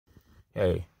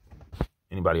Hey,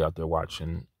 anybody out there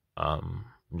watching? I'm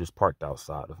just parked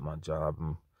outside of my job.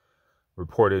 I'm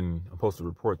supposed to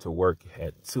report to work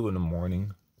at 2 in the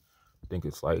morning. I think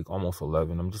it's like almost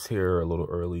 11. I'm just here a little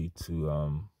early I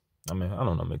don't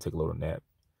know, maybe take a little nap.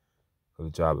 Because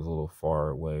the job is a little far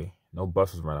away. No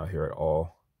buses run out here at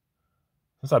all.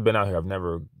 Since I've been out here, I've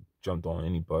never jumped on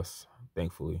any bus,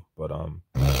 thankfully. But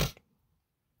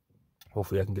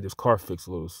hopefully I can get this car fixed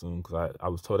a little soon because I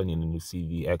was told I need a new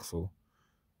CV axle.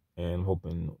 And I'm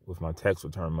hoping with my tax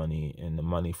return money and the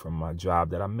money from my job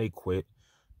that I may quit,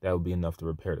 that would be enough to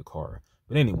repair the car.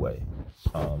 But anyway,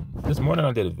 this morning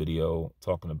I did a video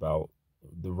talking about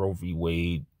the Roe v.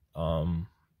 Wade,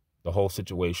 the whole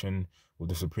situation with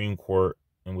the Supreme Court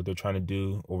and what they're trying to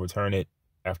do, overturn it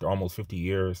after almost 50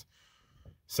 years.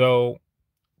 So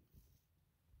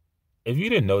if you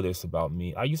didn't know this about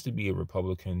me, I used to be a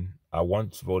Republican. I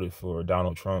once voted for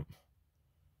Donald Trump.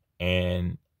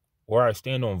 And where I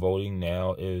stand on voting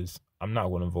now is I'm not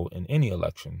going to vote in any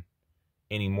election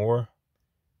anymore,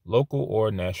 local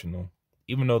or national.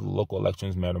 Even though the local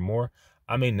elections matter more,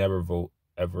 I may never vote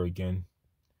ever again.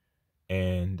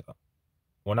 And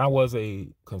when I was a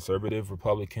conservative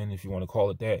Republican, if you want to call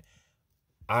it that,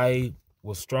 I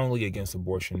was strongly against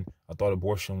abortion. I thought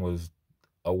abortion was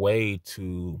a way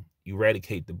to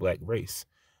eradicate the black race.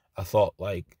 I thought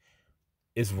like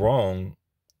it's wrong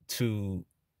to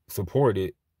support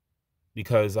it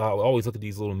because I always look at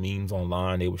these little memes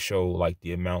online. They would show like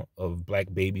the amount of black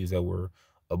babies that were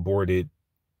aborted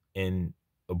in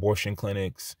abortion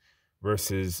clinics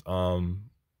versus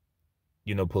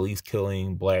police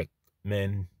killing black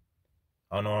men,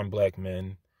 unarmed black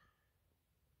men.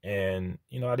 And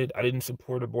I didn't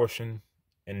support abortion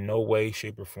in no way,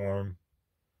 shape, or form.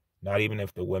 Not even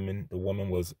if the woman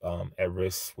was at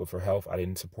risk with her health. I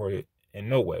didn't support it in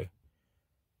no way.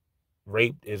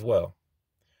 Raped as well.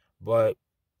 But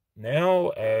now,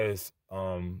 as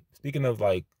speaking of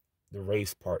like the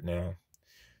race part now,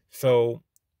 so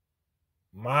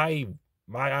my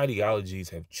ideologies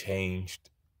have changed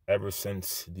ever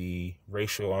since the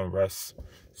racial unrest,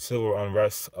 civil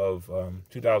unrest of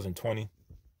 2020.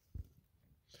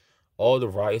 All the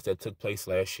riots that took place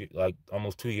last year, like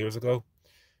almost 2 years ago.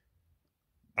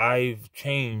 I've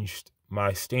changed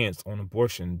my stance on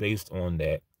abortion based on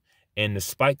that and the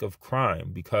spike of crime,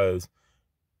 because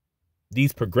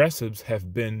these progressives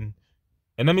have been,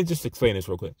 and let me just explain this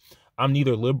real quick. I'm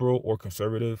neither liberal or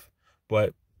conservative,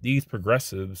 but these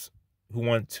progressives who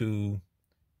want to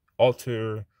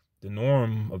alter the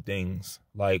norm of things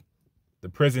like the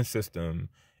prison system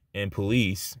and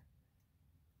police,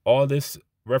 all this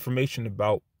reformation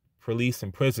about police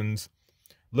and prisons,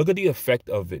 look at the effect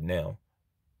of it now.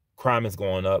 Crime is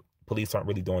going up. Police aren't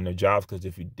really doing their jobs because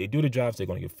if they do the jobs, they're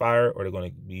going to get fired or they're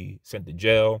going to be sent to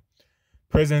jail.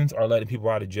 Prisons are letting people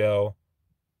out of jail,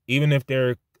 even if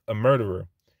they're a murderer.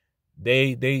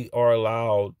 They are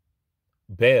allowed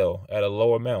bail at a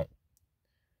low amount.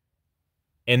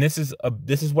 And this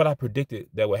is what I predicted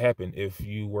that would happen if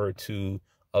you were to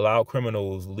allow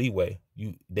criminals leeway.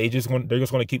 They're just going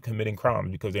to keep committing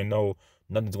crimes because they know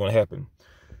nothing's going to happen.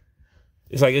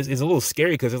 It's like it's a little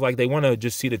scary because it's like they want to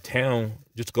just see the town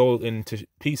just go into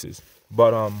pieces.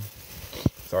 But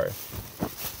sorry.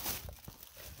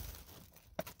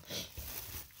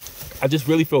 I just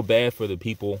really feel bad for the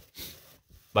people,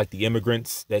 like the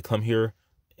immigrants that come here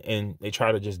and they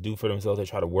try to just do for themselves. They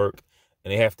try to work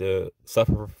and they have to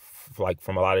suffer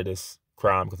from a lot of this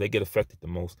crime because they get affected the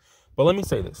most. But let me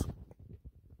say this.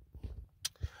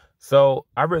 So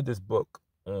I read this book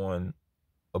on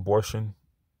abortion.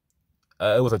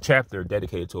 It was a chapter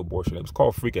dedicated to abortion. It was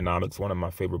called Freakonomics, one of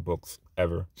my favorite books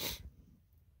ever.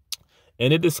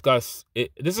 And it discussed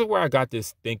it. This is where I got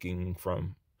this thinking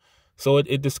from. So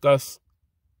it discussed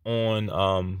on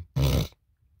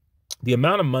the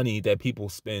amount of money that people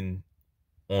spend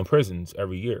on prisons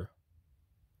every year.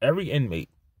 Every inmate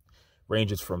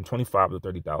ranges from 25 to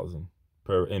 30,000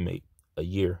 per inmate a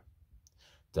year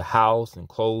to house and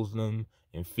clothe them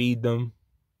and feed them.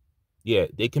 Yeah,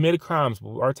 they committed crimes,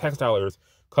 but our tax dollars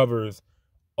covers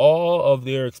all of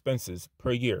their expenses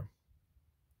per year.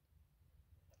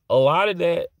 A lot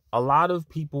of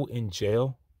people in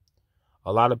jail,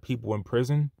 a lot of people in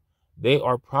prison, they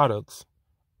are products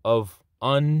of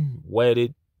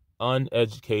unwedded,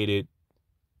 uneducated,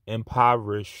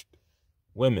 impoverished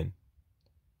women.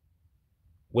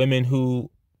 Women who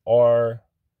are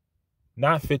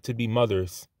not fit to be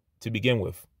mothers to begin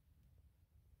with.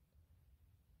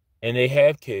 And they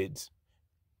have kids.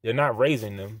 They're not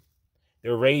raising them.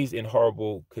 They're raised in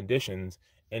horrible conditions,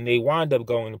 and they wind up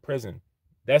going to prison.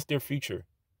 That's their future.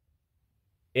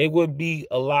 It would be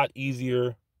a lot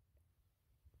easier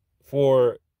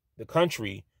for the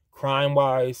country,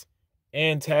 crime-wise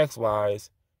and tax-wise,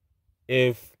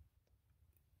 if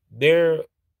their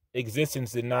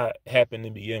existence did not happen to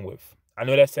begin with. I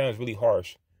know that sounds really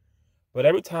harsh, but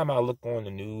every time I look on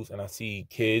the news and I see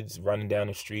kids running down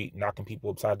the street, knocking people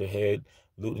upside their head,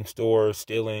 looting stores,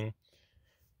 stealing,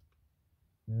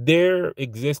 their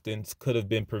existence could have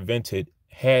been prevented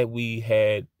had we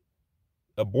had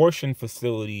abortion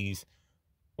facilities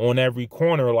on every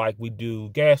corner like we do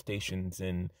gas stations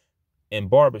and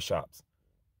barbershops.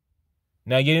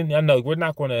 Now, I know they're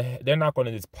not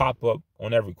gonna just pop up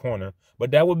on every corner, but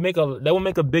that would make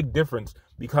a big difference,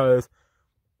 because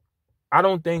I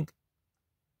don't think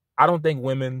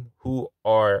women who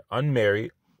are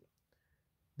unmarried,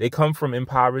 they come from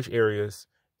impoverished areas,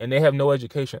 and they have no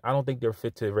education, I don't think they're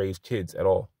fit to raise kids at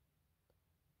all.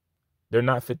 They're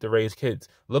not fit to raise kids.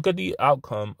 Look at the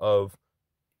outcome of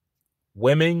the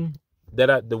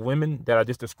women that I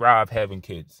just described having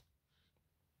kids.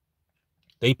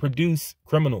 They produce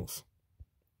criminals.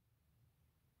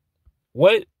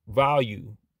 What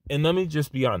value, and let me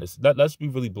just be honest, let's be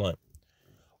really blunt.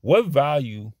 What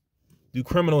value do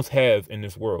criminals have in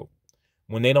this world?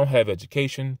 When they don't have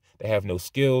education, they have no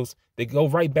skills, they go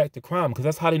right back to crime, because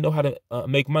that's how they know how to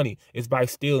make money, is by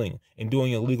stealing and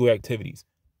doing illegal activities.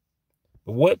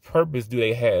 But what purpose do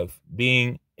they have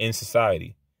being in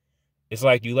society? It's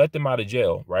like you let them out of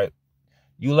jail, right?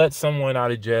 You let someone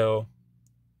out of jail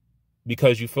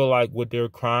because you feel like what their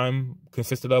crime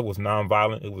consisted of was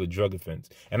nonviolent. It was a drug offense.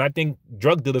 And I think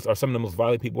drug dealers are some of the most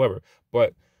violent people ever.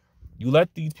 But you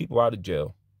let these people out of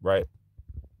jail, right?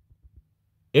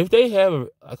 If they have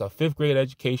like a 5th grade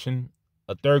education,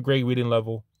 a 3rd grade reading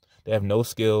level, they have no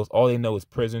skills, all they know is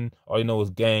prison, all they know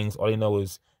is gangs, all they know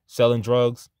is selling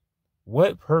drugs,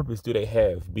 what purpose do they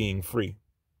have being free?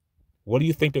 What do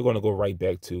you think they're going to go right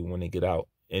back to when they get out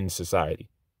in society?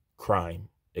 Crime.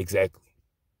 Exactly.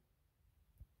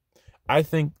 I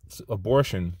think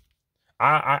abortion,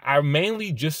 I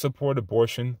mainly just support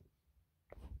abortion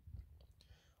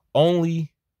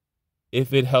only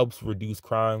if it helps reduce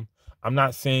crime. I'm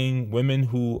not saying women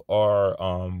who are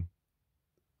a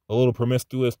little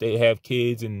promiscuous, they have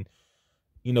kids and,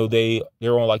 you know,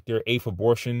 they're on like their 8th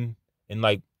abortion in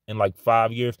like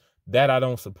 5 years. That I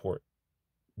don't support.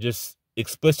 Just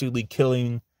explicitly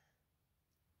killing,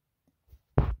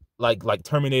 like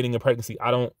terminating a pregnancy.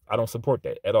 I don't support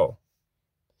that at all.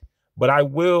 But I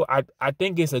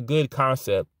think it's a good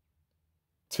concept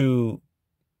to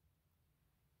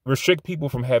restrict people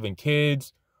from having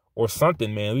kids or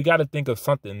something, man. We got to think of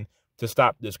something to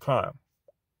stop this crime.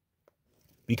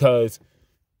 Because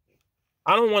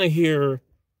I don't want to hear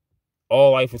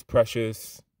all life is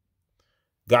precious,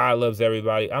 God loves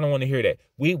everybody. I don't want to hear that.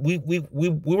 We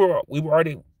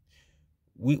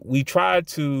tried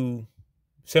to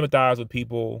sympathize with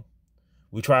people.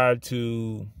 We tried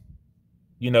to,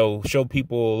 you know, show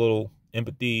people a little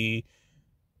empathy.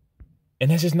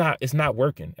 And it's not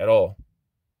working at all.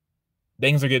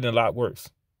 Things are getting a lot worse.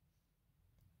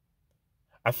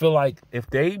 I feel like if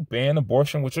they ban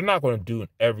abortion, which they're not going to do in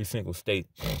every single state,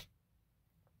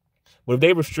 but if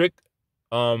they restrict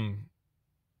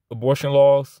abortion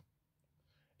laws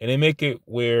and they make it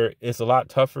where it's a lot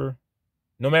tougher,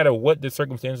 no matter what the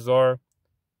circumstances are,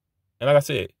 and like I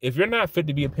said, if you're not fit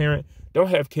to be a parent, don't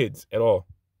have kids at all.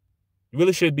 You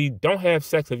really should be. Don't have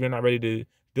sex if you're not ready to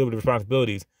deal with the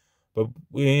responsibilities. But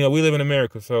we live in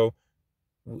America, so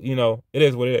it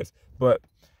is what it is. But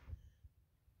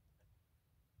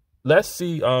let's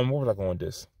see. What was I going with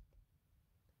this?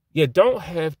 Yeah, don't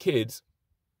have kids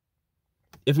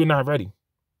if you're not ready.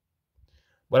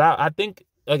 But I think,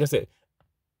 like I said,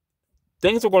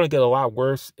 things are going to get a lot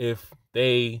worse if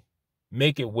they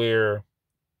make it where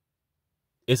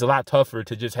it's a lot tougher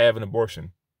to just have an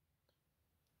abortion.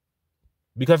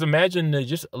 Because imagine,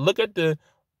 just look at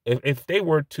if they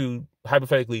were to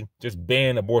hypothetically just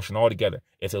ban abortion altogether,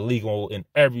 it's illegal in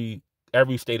every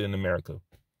state in America.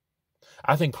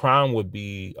 I think crime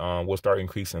will start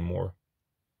increasing more.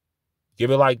 Give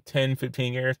it like 10,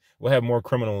 15 years, we'll have more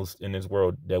criminals in this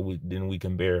world than we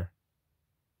can bear.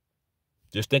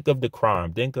 Just think of the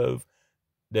crime. Think of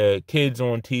the kids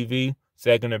on TV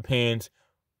sagging their pants,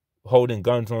 holding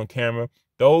guns on camera.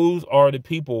 Those are the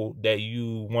people that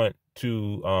you want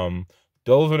to,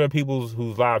 those are the people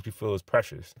whose lives you feel is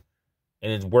precious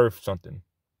and it's worth something.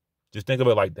 Just think of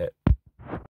it like that.